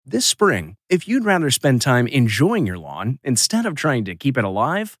This spring, if you'd rather spend time enjoying your lawn instead of trying to keep it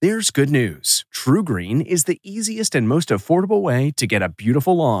alive, there's good news. TruGreen is the easiest and most affordable way to get a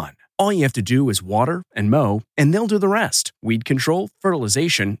beautiful lawn. All you have to do is water and mow, and they'll do the rest. Weed control,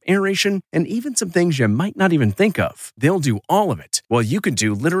 fertilization, aeration, and even some things you might not even think of. They'll do all of it, while you can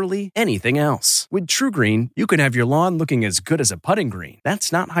do literally anything else. With TruGreen, you can have your lawn looking as good as a putting green.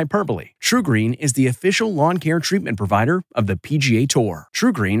 That's not hyperbole. TruGreen is the official lawn care treatment provider of the PGA Tour.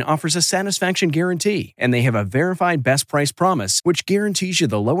 TruGreen offers a satisfaction guarantee, and they have a verified best price promise, which guarantees you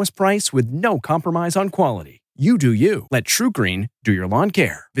the lowest price with no compromise on quality. You do you. Let TruGreen do your lawn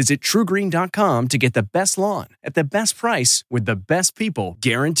care. Visit TruGreen.com to get the best lawn at the best price with the best people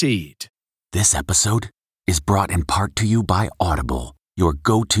guaranteed. This episode is brought in part to you by Audible, your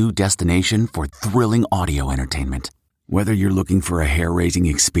go-to destination for thrilling audio entertainment. Whether you're looking for a hair-raising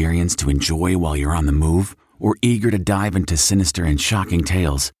experience to enjoy while you're on the move or eager to dive into sinister and shocking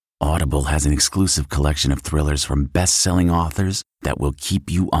tales, Audible has an exclusive collection of thrillers from best-selling authors that will keep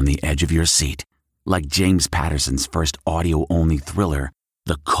you on the edge of your seat. Like James Patterson's first audio-only thriller,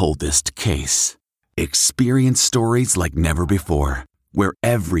 The Coldest Case. Experience stories like never before, where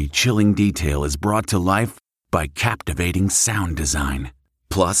every chilling detail is brought to life by captivating sound design.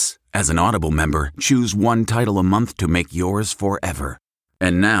 Plus, as an Audible member, choose one title a month to make yours forever.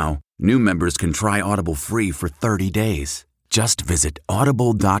 And now, new members can try Audible free for 30 days. Just visit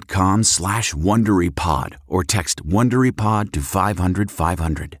audible.com/WonderyPod or text WonderyPod to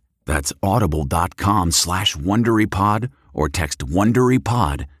 500-500. That's audible.com/WonderyPod or text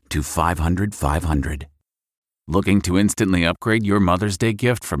WonderyPod to 500-500. Looking to instantly upgrade your Mother's Day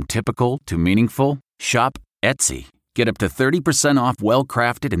gift from typical to meaningful? Shop Etsy. Get up to 30% off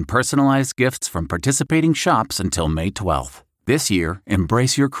well-crafted and personalized gifts from participating shops until May 12th. This year,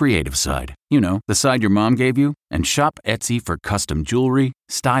 embrace your creative side. You know, the side your mom gave you. And shop Etsy for custom jewelry,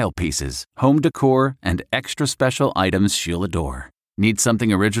 style pieces, home decor, and extra special items she'll adore. Need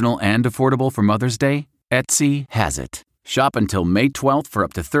something original and affordable for Mother's Day? Etsy has it. Shop until May 12th for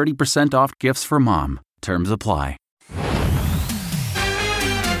up to 30% off gifts for mom. Terms apply.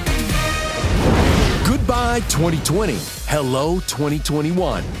 Goodbye 2020. Hello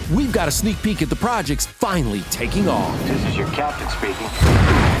 2021. We've got a sneak peek at the projects finally taking off. This is your captain speaking.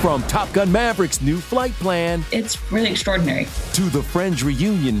 From Top Gun Maverick's new flight plan. It's really extraordinary. To the Friends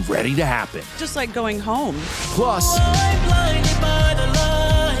reunion ready to happen. Just like going home. Plus,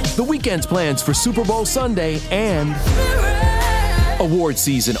 the weekend's plans for Super Bowl Sunday and award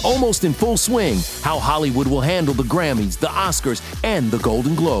season almost in full swing. How Hollywood will handle the Grammys, the Oscars, and the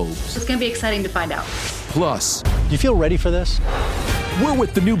Golden Globes. It's going to be exciting to find out. Plus, do you feel ready for this? We're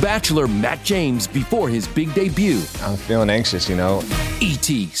with the new Bachelor, Matt James, before his big debut. I'm feeling anxious, you know.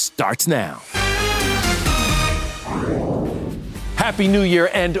 E.T. starts now. Happy New Year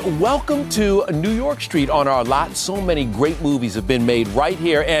and welcome to New York Street on our lot. So many great movies have been made right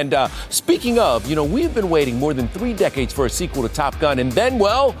here. And speaking of, we've been waiting more than 3 decades for a sequel to Top Gun. And then,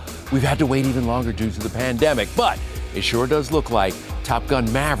 well, we've had to wait even longer due to the pandemic. But it sure does look like Top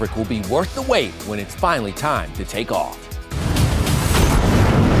Gun Maverick will be worth the wait when it's finally time to take off.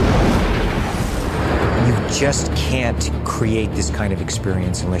 You just can't create this kind of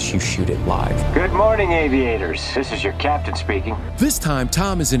experience unless you shoot it live. Good morning, aviators. This is your captain speaking. This time,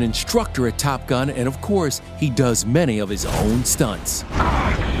 Tom is an instructor at Top Gun, and of course, he does many of his own stunts.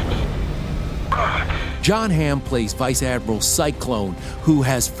 John Hamm plays Vice Admiral Cyclone, who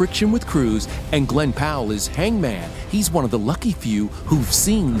has friction with crews, and Glenn Powell is Hangman. He's one of the lucky few who've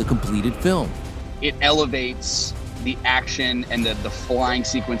seen the completed film. It elevates the action and the flying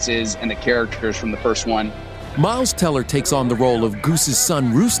sequences and the characters from the first one. Miles Teller takes on the role of Goose's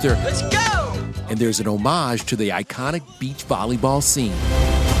son, Rooster. Let's go! And there's an homage to the iconic beach volleyball scene.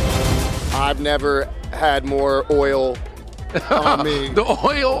 I've never had more oil on me. The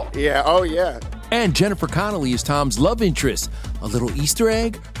oil? Yeah, oh yeah. And Jennifer Connelly is Tom's love interest. A little Easter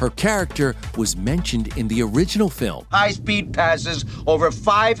egg, her character was mentioned in the original film. High-speed passes over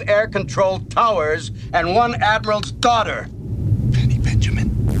 5 air-controlled towers and 1 admiral's daughter. Penny Benjamin.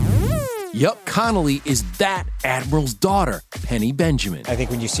 Yup, Connelly is that admiral's daughter, Penny Benjamin. I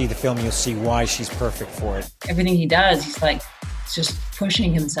think when you see the film, you'll see why she's perfect for it. Everything he does, he's like just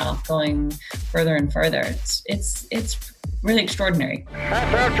pushing himself, going further and further. It's really extraordinary.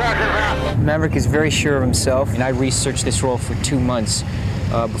 Maverick is very sure of himself, and I researched this role for 2 months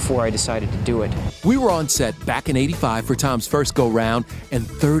before I decided to do it. We were on set back in '85 for Tom's first go-round, and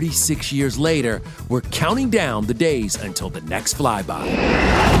 36 years later, we're counting down the days until the next flyby.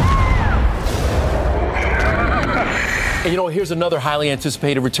 And here's another highly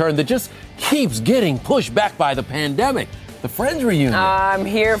anticipated return that just keeps getting pushed back by the pandemic. the Friends reunion. I'm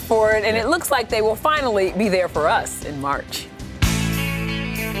here for it, and it looks like they will finally be there for us in March.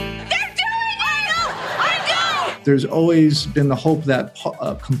 There's always been the hope that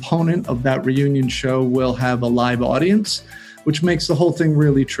a component of that reunion show will have a live audience, which makes the whole thing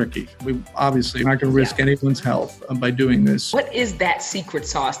really tricky. We obviously are not going to risk anyone's health by doing this. What is that secret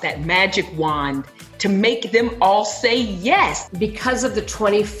sauce, that magic wand to make them all say yes? Because of the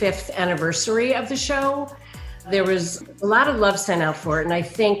 25th anniversary of the show, there was a lot of love sent out for it. And I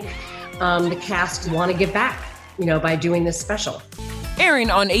think the cast want to give back, by doing this special.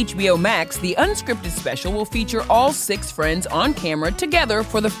 Airing on HBO Max, the unscripted special will feature all 6 friends on camera together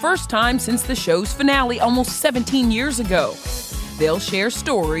for the first time since the show's finale almost 17 years ago. They'll share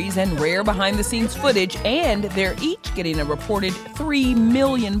stories and rare behind-the-scenes footage, and they're each getting a reported $3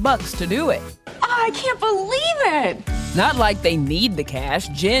 million to do it. I can't believe it! Not like they need the cash.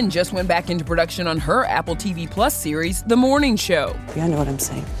 Jen just went back into production on her Apple TV Plus series, The Morning Show. Yeah, I know what I'm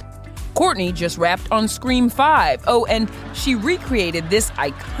saying. Courtney just wrapped on Scream 5. Oh, and she recreated this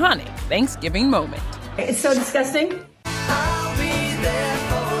iconic Thanksgiving moment. It's so disgusting.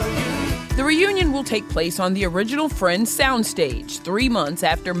 The reunion will take place on the original Friends soundstage 3 months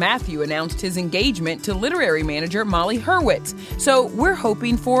after Matthew announced his engagement to literary manager Molly Hurwitz. So we're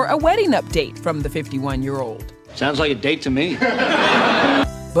hoping for a wedding update from the 51-year-old. Sounds like a date to me.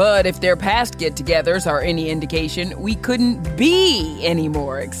 But if their past get-togethers are any indication, we couldn't be any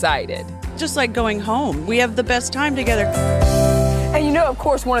more excited. Just like going home. We have the best time together. And of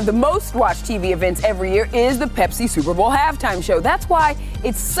course, one of the most watched TV events every year is the Pepsi Super Bowl halftime show. That's why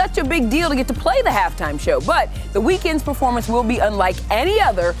it's such a big deal to get to play the halftime show. But the weekend's performance will be unlike any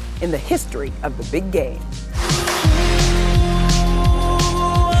other in the history of the big game.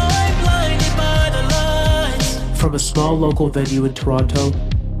 From a small local venue in Toronto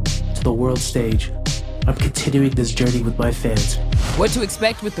to the world stage, I'm continuing this journey with my fans. What to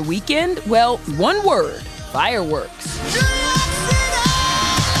expect with the weekend? Well, one word: fireworks.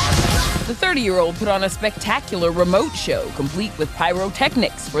 The 30-year-old put on a spectacular remote show, complete with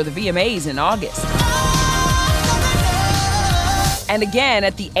pyrotechnics for the VMAs in August. And again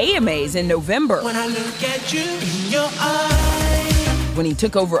at the AMAs in November. When I look at you in your eyes. When he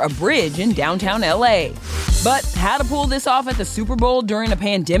took over a bridge in downtown LA. But how to pull this off at the Super Bowl during a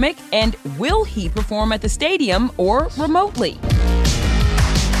pandemic? And will he perform at the stadium or remotely?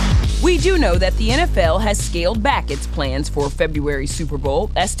 We do know that the NFL has scaled back its plans for February's Super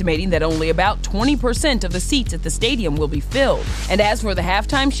Bowl, estimating that only about 20% of the seats at the stadium will be filled. And as for the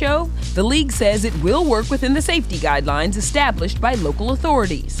halftime show, the league says it will work within the safety guidelines established by local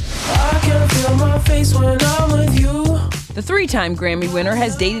authorities. I can feel my face when I'm with you. The 3-time Grammy winner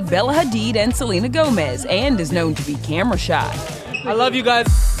has dated Bella Hadid and Selena Gomez and is known to be camera shy. I love you guys.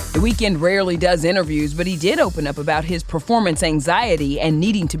 The Weeknd rarely does interviews, but he did open up about his performance anxiety and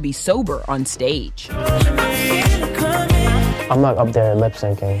needing to be sober on stage. I'm not up there lip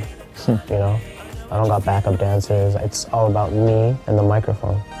syncing, I don't got backup dancers. It's all about me and the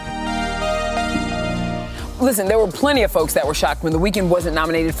microphone. Listen, there were plenty of folks that were shocked when The Weeknd wasn't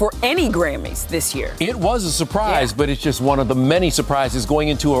nominated for any Grammys this year. It was a surprise, but it's just one of the many surprises going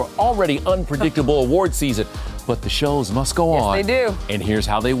into an already unpredictable award season. But the shows must go on. Yes, they do. And here's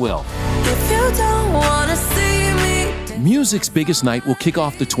how they will. If you don't wanna see me. Music's biggest night will kick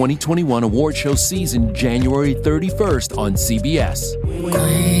off the 2021 award show season January 31st on CBS.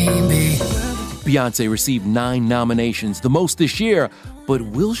 Beyoncé received 9 nominations, the most this year, but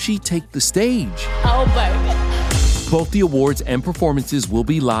will she take the stage? Oh, baby. Both the awards and performances will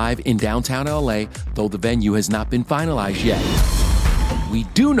be live in downtown LA, though the venue has not been finalized yet. We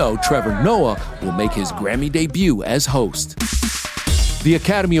do know Trevor Noah will make his Grammy debut as host. The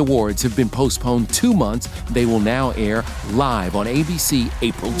Academy Awards have been postponed 2 months. They will now air live on ABC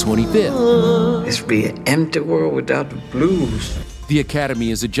April 25th. This would be an empty world without the blues. The Academy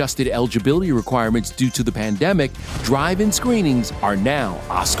has adjusted eligibility requirements due to the pandemic. Drive-in screenings are now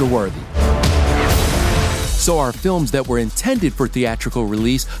Oscar-worthy. So are films that were intended for theatrical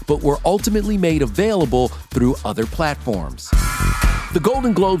release but were ultimately made available through other platforms. The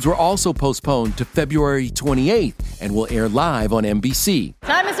Golden Globes were also postponed to February 28th and will air live on NBC.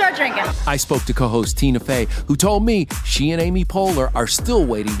 Time to start drinking. I spoke to co-host Tina Fey, who told me she and Amy Poehler are still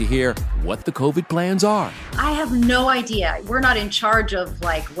waiting to hear what the COVID plans are. I have no idea. We're not in charge of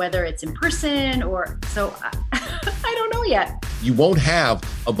whether it's in person or so. I don't know yet. You won't have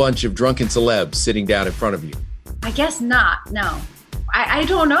a bunch of drunken celebs sitting down in front of you. I guess not. No. I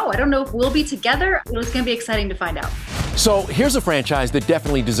don't know. I don't know if we'll be together. It's going to be exciting to find out. So here's a franchise that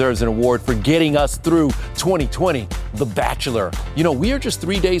definitely deserves an award for getting us through 2020, The Bachelor. You know, we are just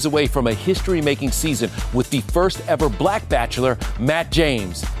 3 days away from a history-making season with the first ever Black Bachelor, Matt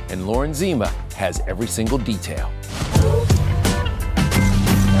James. And Lauren Zima has every single detail.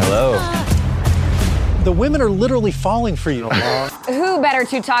 Hello. The women are literally falling for you. Who better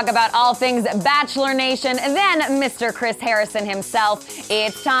to talk about all things Bachelor Nation than Mr. Chris Harrison himself?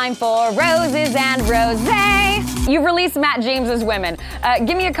 It's time for Roses and Rosé. You've released Matt James's Women.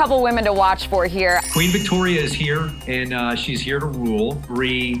 Give me a couple women to watch for here. Queen Victoria is here, and she's here to rule.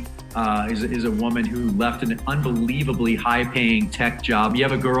 Bree is a woman who left an unbelievably high-paying tech job. You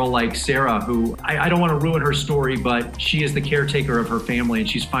have a girl like Sarah who, I don't want to ruin her story, but she is the caretaker of her family, and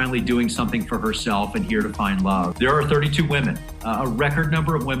she's finally doing something for herself and here to find love. There are 32 women. A record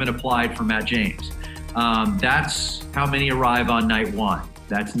number of women applied for Matt James. That's how many arrive on night one.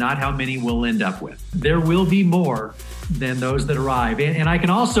 That's not how many we'll end up with. There will be more than those that arrive. And I can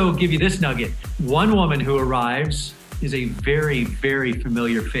also give you this nugget. One woman who arrives is a very, very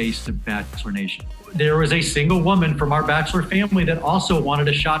familiar face to Bachelor Nation. There was a single woman from our Bachelor family that also wanted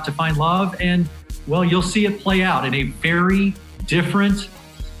a shot to find love, and, well, you'll see it play out in a very different,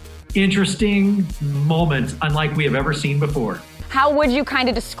 interesting moment, unlike we have ever seen before. How would you kind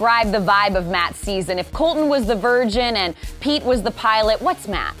of describe the vibe of Matt's season? If Colton was the virgin and Pete was the pilot, what's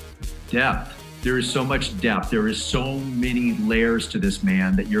Matt? Depth. There is so much depth. There is so many layers to this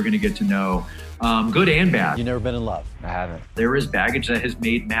man that you're going to get to know. Good and bad. You've never been in love? I haven't. There is baggage that has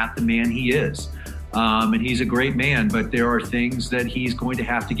made Matt the man he is. And he's a great man, but there are things that he's going to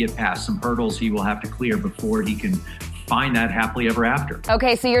have to get past, some hurdles he will have to clear before he can find that happily ever after.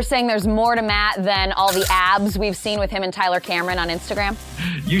 Okay, so you're saying there's more to Matt than all the abs we've seen with him and Tyler Cameron on Instagram?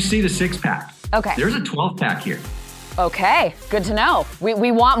 You see the 6-pack. Okay. There's a 12-pack here. Okay, good to know.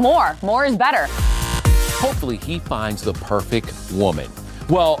 We want more. More is better. Hopefully he finds the perfect woman.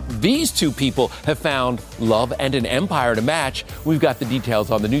 Well, these two people have found love and an empire to match. We've got the details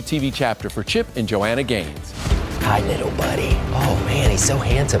on the new TV chapter for Chip and Joanna Gaines. Hi, little buddy. Oh, man, he's so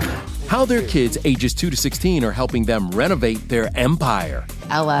handsome. How their kids, ages 2 to 16, are helping them renovate their empire.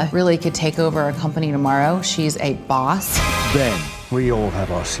 Ella really could take over a company tomorrow. She's a boss. Then, we all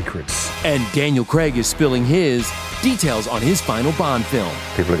have our secrets. And Daniel Craig is spilling his details on his final Bond film.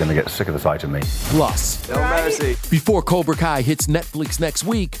 People are going to get sick of the sight of me. Plus, No mercy. Before Cobra Kai hits Netflix next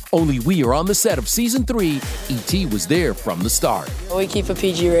week, only we are on the set of season 3. E.T. was there from the start. We keep a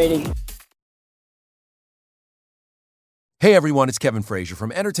PG rating. Hey everyone, it's Kevin Frazier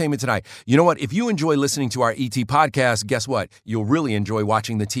from Entertainment Tonight. You know what? If you enjoy listening to our ET podcast, guess what? You'll really enjoy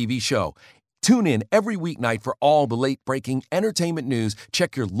watching the TV show. Tune in every weeknight for all the late-breaking entertainment news.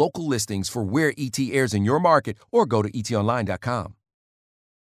 Check your local listings for where ET airs in your market or go to etonline.com.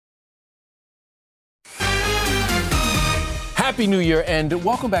 Happy New Year and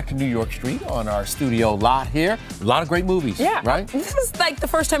welcome back to New York Street on our studio lot here. A lot of great movies, right? This is like the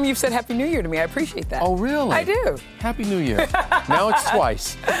first time you've said Happy New Year to me. I appreciate that. Oh, really? I do. Happy New Year. Now it's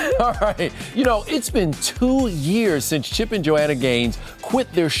twice. All right. You know, it's been 2 years since Chip and Joanna Gaines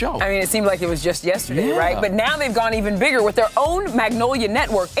quit their show. I mean, it seemed like it was just yesterday, Yeah. right? But now they've gone even bigger with their own Magnolia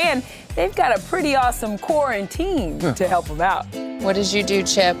Network, and they've got a pretty awesome quarantine to help them out. What did you do,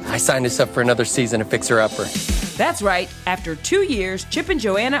 Chip? I signed us up for another season of Fixer Upper. That's right. After 2 years, Chip and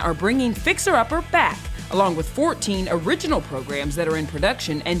Joanna are bringing Fixer Upper back, along with 14 original programs that are in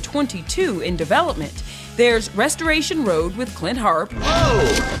production and 22 in development. There's Restoration Road with Clint Harp,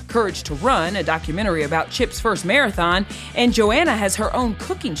 Courage to Run, a documentary about Chip's first marathon, and Joanna has her own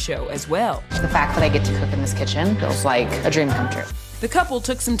cooking show as well. The fact that I get to cook in this kitchen feels like a dream come true. The couple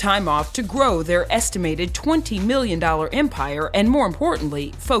took some time off to grow their estimated $20 million empire and, more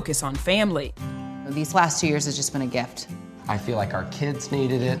importantly, focus on family. These last 2 years has just been a gift. I feel like our kids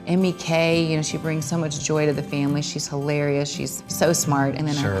needed it. Emmy Kay, she brings so much joy to the family. She's hilarious. She's so smart. And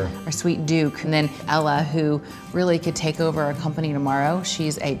then our sweet Duke. And then Ella, who really could take over a company tomorrow.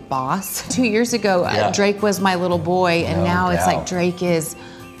 She's a boss. 2 years ago, Drake was my little boy, and now it's like Drake is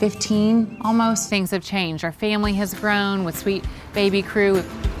 15 almost. Things have changed. Our family has grown with sweet baby crew.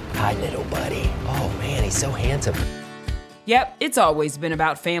 Hi, little buddy. Oh, man, he's so handsome. Yep, it's always been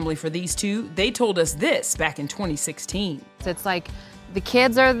about family for these two. They told us this back in 2016. It's like the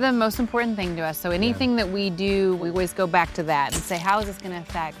kids are the most important thing to us. So anything that we do, we always go back to that and say, how is this going to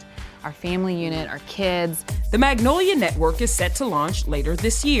affect our family unit, our kids? The Magnolia Network is set to launch later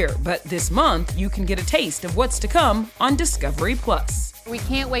this year, but this month you can get a taste of what's to come on Discovery Plus. We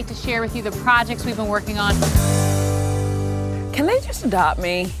can't wait to share with you the projects we've been working on. Can they just adopt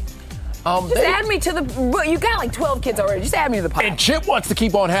me? Just add me to the. You got like 12 kids already. Just add me to the pile. And Chip wants to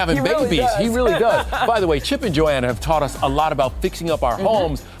keep on having babies. He really does. By the way, Chip and Joanna have taught us a lot about fixing up our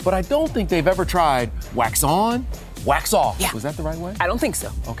homes, but I don't think they've ever tried wax on, wax off. Yeah. Was that the right way? I don't think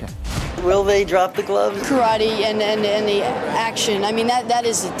so. Okay. Will they drop the gloves? Karate and the action. I mean, that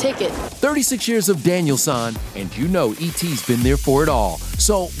is the ticket. 36 years of Daniel-san, and you know E.T.'s been there for it all.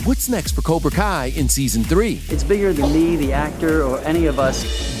 So what's next for Cobra Kai in season 3? It's bigger than me, the actor, or any of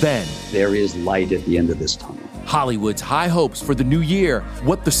us. Then, there is light at the end of this tunnel. Hollywood's high hopes for the new year,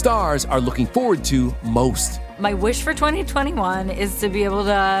 what the stars are looking forward to most. My wish for 2021 is to be able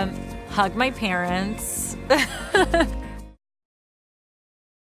to hug my parents.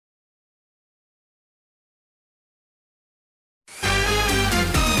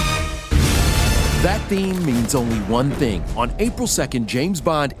 That theme means only one thing. On April 2nd, James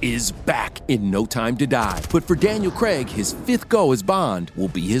Bond is back in No Time to Die. But for Daniel Craig, his 5th go as Bond will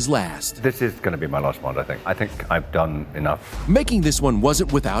be his last. This is going to be my last Bond, I think. I think I've done enough. Making this one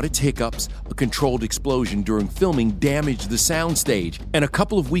wasn't without its hiccups. A controlled explosion during filming damaged the soundstage. And a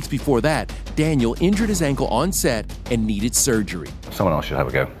couple of weeks before that, Daniel injured his ankle on set and needed surgery. Someone else should have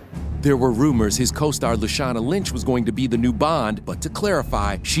a go. There were rumors his co-star Lashana Lynch was going to be the new Bond, but to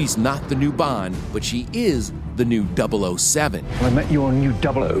clarify, she's not the new Bond, but she is the new 007. I met your new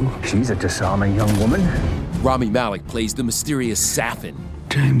 00. She's a disarming young woman. Rami Malek plays the mysterious Safin.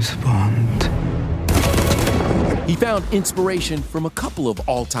 James Bond. He found inspiration from a couple of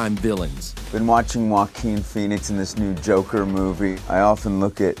all-time villains. Been watching Joaquin Phoenix in this new Joker movie. I often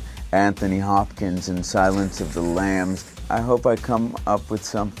look at Anthony Hopkins in Silence of the Lambs. I hope I come up with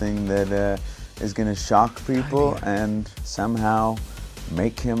something that is going to shock people and somehow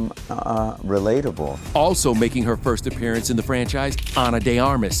make him relatable. Also making her first appearance in the franchise, Ana de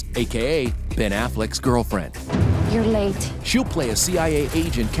Armas, a.k.a. Ben Affleck's girlfriend. You're late. She'll play a CIA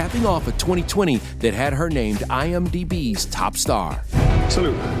agent capping off a 2020 that had her named IMDb's top star.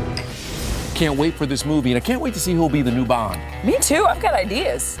 Salute. Can't wait for this movie, and I can't wait to see who'll be the new Bond. Me too. I've got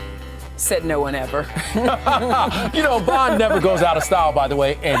ideas. Said no one ever. You know, Bond never goes out of style, by the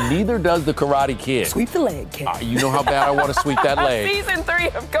way, and neither does the Karate Kid. Sweep the leg, kid. You know how bad I want to sweep that leg. Season 3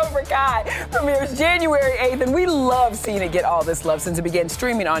 of Cobra Kai premieres January 8th, and we love seeing it get all this love since it began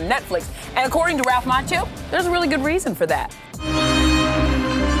streaming on Netflix. And according to Ralph Macchio, there's a really good reason for that.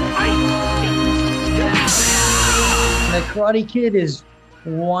 The Karate Kid is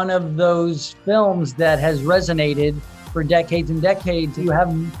one of those films that has resonated for decades and decades. You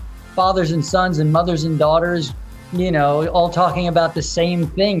have fathers and sons and mothers and daughters, you know, all talking about the same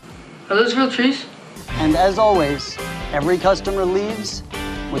thing. Are those real trees? And as always, every customer leaves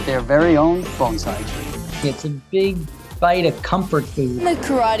with their very own bonsai tree. It's a big bite of comfort food. The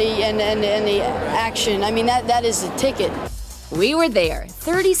karate and the action. I mean, that is the ticket. We were there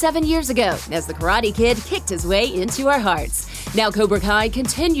 37 years ago as the Karate Kid kicked his way into our hearts. Now Cobra Kai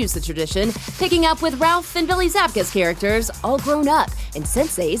continues the tradition, picking up with Ralph and Billy Zabka's characters all grown up and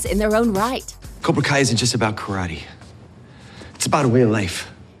senseis in their own right. Cobra Kai isn't just about karate. It's about a way of life.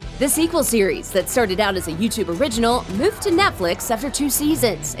 The sequel series that started out as a YouTube original moved to Netflix after 2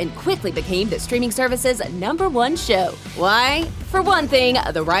 seasons and quickly became the streaming service's #1 show. Why? For one thing,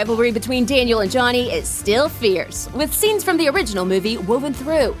 the rivalry between Daniel and Johnny is still fierce, with scenes from the original movie woven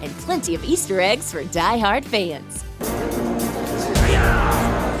through and plenty of Easter eggs for die-hard fans.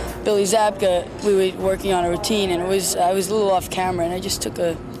 Billy Zabka, we were working on a routine, and I was a little off camera, and I just took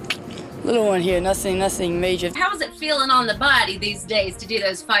a little one here, nothing major. How's it feeling on the body these days to do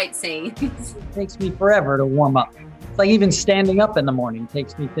those fight scenes? It takes me forever to warm up. It's like even standing up in the morning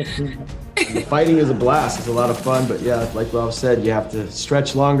takes me 15 minutes. Fighting is a blast. It's a lot of fun, but yeah, like Ralph said, you have to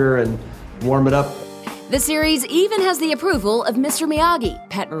stretch longer and warm it up. The series even has the approval of Mr. Miyagi,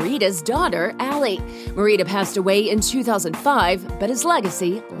 Pat Morita's daughter, Allie. Morita passed away in 2005, but his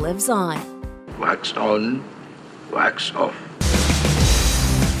legacy lives on. Wax on, wax off.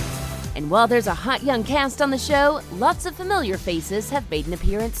 And while there's a hot young cast on the show, lots of familiar faces have made an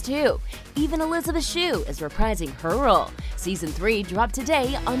appearance too. Even Elizabeth Shue is reprising her role. Season 3 dropped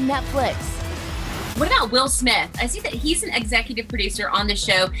today on Netflix. What about Will Smith? I see that he's an executive producer on the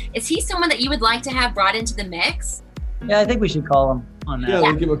show. Is he someone that you would like to have brought into the mix? Yeah, I think we should call him on that. Yeah,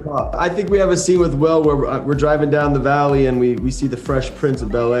 we'll give him a call. I think we have a scene with Will where we're driving down the valley and we see the Fresh Prince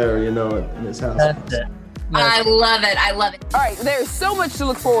of Bel-Air, you know, in his house. That's it. I love it. I love it. All right, there's so much to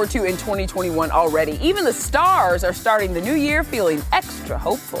look forward to in 2021 already. Even the stars are starting the new year feeling extra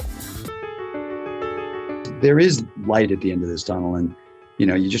hopeful. There is light at the end of this tunnel, and you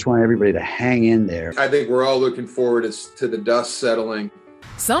know, you just want everybody to hang in there. I think we're all looking forward to the dust settling.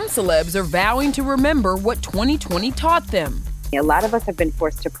 Some celebs are vowing to remember what 2020 taught them. A lot of us have been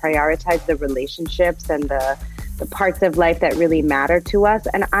forced to prioritize the relationships and the parts of life that really matter to us.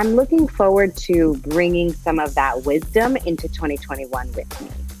 And I'm looking forward to bringing some of that wisdom into 2021 with me.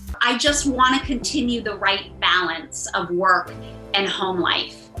 I just want to continue the right balance of work and home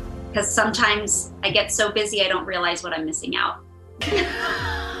life, because sometimes I get so busy I don't realize what I'm missing out. Excuse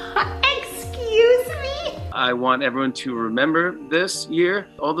me? I want everyone to remember this year,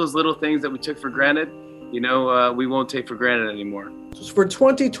 all those little things that we took for granted, we won't take for granted anymore. For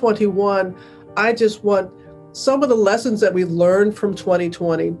 2021, I just want some of the lessons that we learned from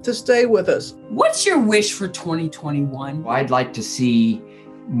 2020 to stay with us. What's your wish for 2021? I'd like to see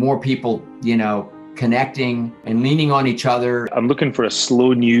more people, connecting and leaning on each other. I'm looking for a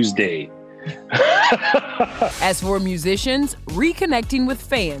slow news day. As for musicians, reconnecting with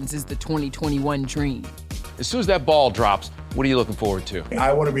fans is the 2021 dream. As soon as that ball drops, what are you looking forward to?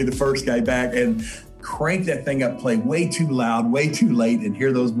 I want to be the first guy back and crank that thing up, play way too loud, way too late, and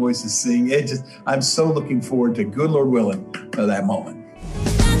hear those voices sing. I'm so looking forward to, good Lord willing, that moment.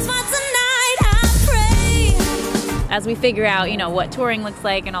 As we figure out, what touring looks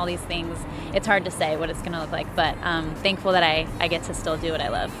like and all these things, it's hard to say what it's going to look like, but I'm thankful that I get to still do what I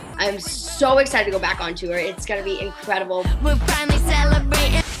love. I'm so excited to go back on tour. It's going to be incredible. We're finally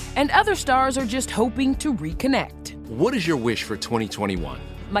celebrating. And other stars are just hoping to reconnect. What is your wish for 2021?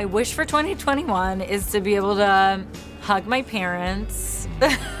 My wish for 2021 is to be able to hug my parents.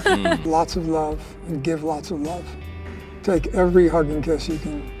 Lots of love and give lots of love. Take every hug and kiss you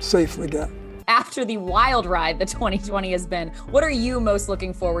can safely get. After the wild ride that 2020 has been, what are you most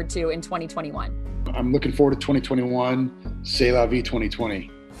looking forward to in 2021? I'm looking forward to 2021. C'est la vie 2020.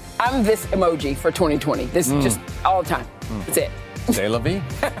 I'm this emoji for 2020. This is just all the time. That's it. C'est la vie.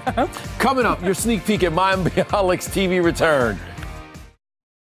 Coming up, your sneak peek at Mayimbialik's TV return.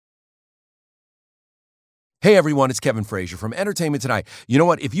 Hey everyone, it's Kevin Frazier from Entertainment Tonight. You know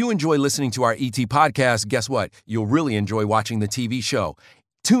what? If you enjoy listening to our ET podcast, guess what? You'll really enjoy watching the TV show.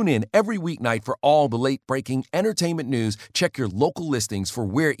 Tune in every weeknight for all the late-breaking entertainment news. Check your local listings for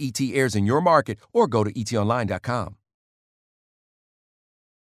where ET airs in your market or go to etonline.com.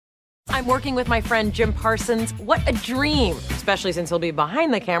 I'm working with my friend Jim Parsons. What a dream, especially since he'll be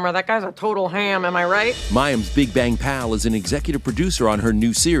behind the camera. That guy's a total ham, am I right? Mayim's Big Bang Pal is an executive producer on her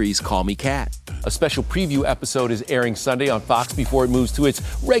new series, Call Me Kat. A special preview episode is airing Sunday on Fox before it moves to its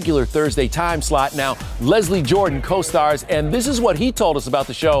regular Thursday time slot. Now, Leslie Jordan co-stars, and this is what he told us about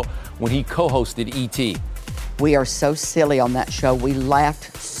the show when he co-hosted E.T. We are so silly on that show. We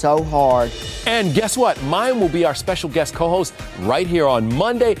laughed so hard. And guess what? Mayim will be our special guest co-host right here on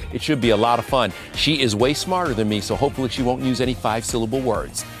Monday. It should be a lot of fun. She is way smarter than me, so hopefully she won't use any 5-syllable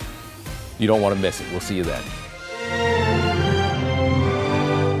words. You don't want to miss it. We'll see you then.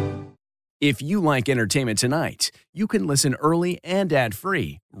 If you like Entertainment Tonight, you can listen early and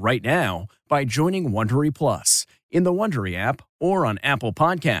ad-free right now by joining Wondery Plus in the Wondery app or on Apple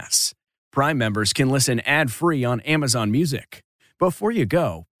Podcasts. Prime members can listen ad-free on Amazon Music. Before you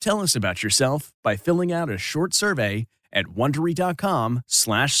go, tell us about yourself by filling out a short survey at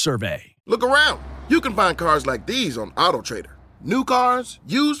Wondery.com/survey. Look around. You can find cars like these on AutoTrader. New cars,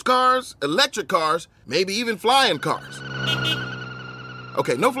 used cars, electric cars, maybe even flying cars.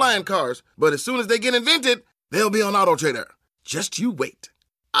 Okay, no flying cars, but as soon as they get invented, they'll be on AutoTrader. Just you wait.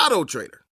 AutoTrader.